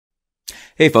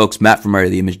Hey folks, Matt from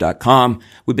artoftheimage.com.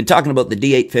 We've been talking about the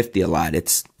D850 a lot.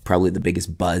 It's probably the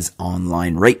biggest buzz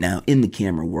online right now in the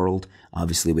camera world.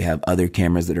 Obviously, we have other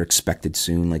cameras that are expected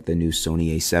soon, like the new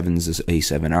Sony A7s,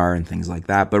 A7R, and things like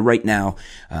that. But right now,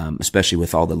 especially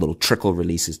with all the little trickle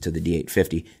releases to the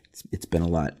D850, it's been a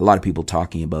lot of people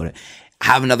talking about it. I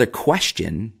have another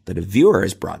question that a viewer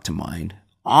has brought to mind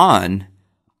on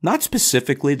not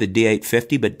specifically the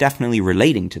D850, but definitely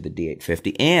relating to the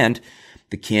D850 and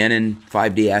the Canon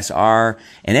 5D SR,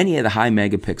 and any of the high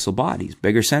megapixel bodies,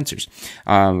 bigger sensors.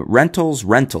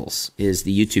 Rentals is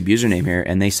the YouTube username here,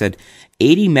 and they said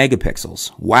 80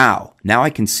 megapixels. Wow, now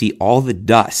I can see all the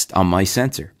dust on my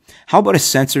sensor. How about a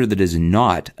sensor that is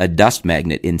not a dust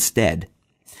magnet instead?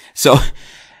 So,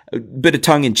 a bit of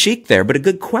tongue in cheek there, but a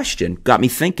good question. Got me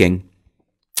thinking.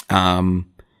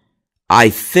 I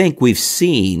think we've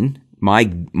seen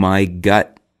my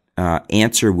gut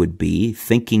answer would be,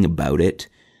 thinking about it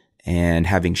and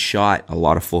having shot a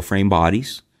lot of full frame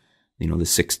bodies, you know, the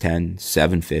 610,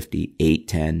 750,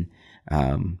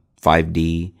 810,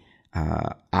 5D.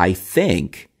 I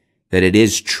think that it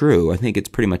is true. I think it's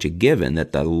pretty much a given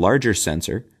that the larger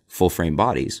sensor, full frame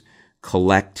bodies,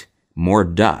 collect more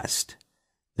dust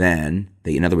than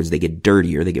in other words, they get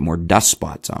dirtier, they get more dust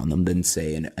spots on them than,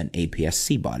 say, an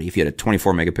APS-C body. If you had a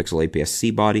 24 megapixel APS-C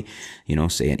body, you know,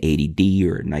 say an 80D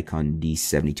or a Nikon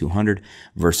D7200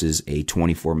 versus a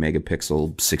 24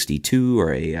 megapixel 62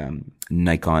 or a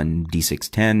Nikon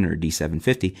D610 or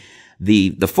D750,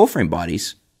 the full frame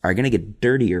bodies are going to get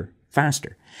dirtier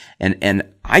faster. And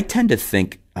I tend to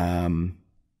think,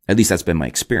 at least that's been my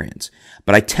experience,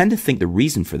 but I tend to think the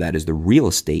reason for that is the real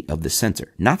estate of the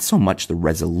sensor, not so much the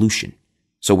resolution.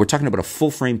 So we're talking about a full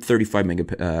frame 35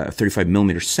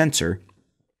 millimeter sensor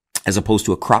as opposed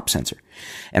to a crop sensor.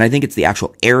 And I think it's the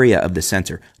actual area of the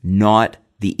sensor, not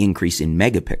the increase in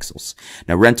megapixels.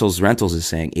 Now Rentals is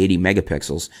saying 80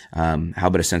 megapixels. How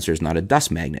about a sensor is not a dust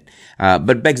magnet?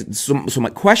 So my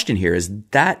question here is,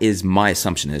 that is my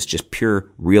assumption, is just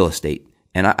pure real estate.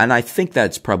 And I think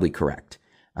that's probably correct.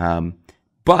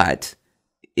 But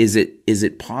is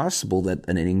it possible that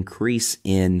an increase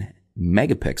in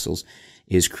megapixels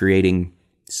is creating,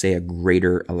 say, a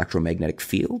greater electromagnetic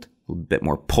field, a bit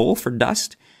more pull for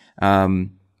dust? So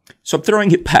I'm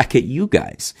throwing it back at you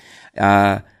guys.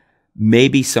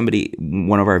 Maybe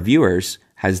one of our viewers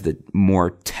has the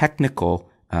more technical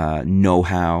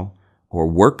know-how or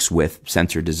works with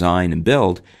sensor design and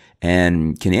build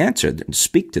and can answer and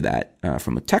speak to that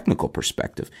from a technical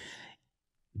perspective.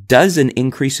 Does an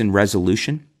increase in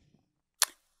resolution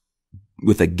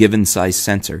with a given size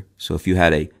sensor, so if you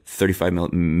had a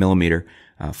 35 millimeter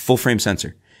full frame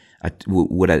sensor,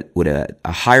 would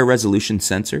a higher resolution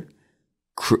sensor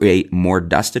create more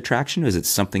dust attraction? Is it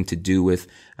something to do with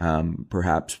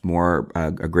perhaps more a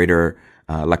greater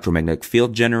electromagnetic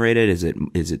field generated?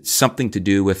 Is it something to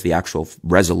do with the actual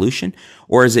resolution,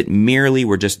 or is it merely,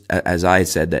 we're just, as I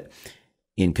said, that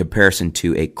in comparison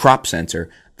to a crop sensor,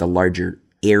 the larger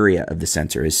area of the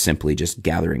sensor is simply just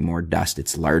gathering more dust.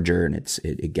 It's larger and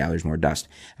it gathers more dust.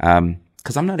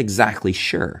 Cause I'm not exactly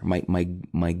sure.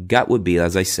 My gut would be,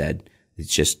 as I said,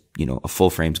 it's just, you know, a full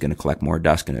frame is going to collect more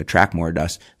dust, going to attract more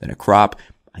dust than a crop.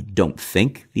 I don't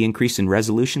think the increase in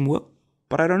resolution will,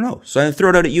 but I don't know. So I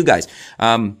throw it out at you guys.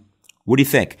 What do you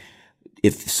think?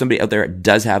 If somebody out there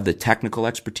does have the technical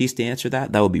expertise to answer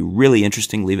that would be really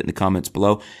interesting. Leave it in the comments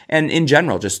below. And in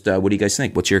general, just what do you guys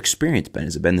think? What's your experience been?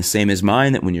 Has it been the same as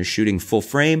mine, that when you're shooting full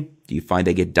frame, do you find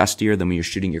they get dustier than when you're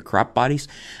shooting your crop bodies?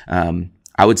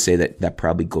 I would say that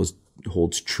probably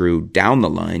holds true down the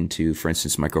line to, for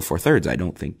instance, Micro Four Thirds. I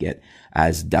don't think get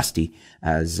as dusty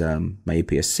as my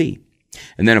APS-C.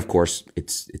 And then, of course,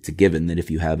 it's a given that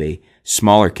if you have a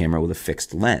smaller camera with a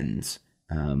fixed lens,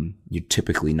 you're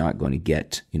typically not going to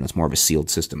get, you know, it's more of a sealed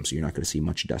system, so you're not going to see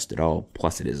much dust at all.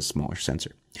 Plus, it is a smaller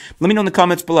sensor. Let me know in the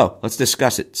comments below. Let's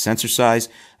discuss it. Sensor size,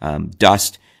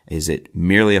 dust. Is it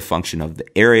merely a function of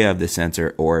the area of the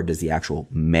sensor, or does the actual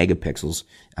megapixels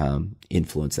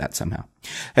influence that somehow?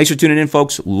 Thanks for tuning in,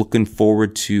 folks. Looking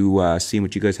forward to seeing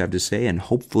what you guys have to say, and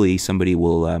hopefully somebody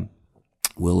will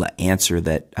answer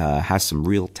that has some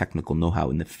real technical know-how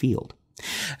in the field.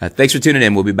 Thanks for tuning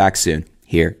in. We'll be back soon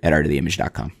here at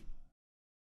artoftheimage.com.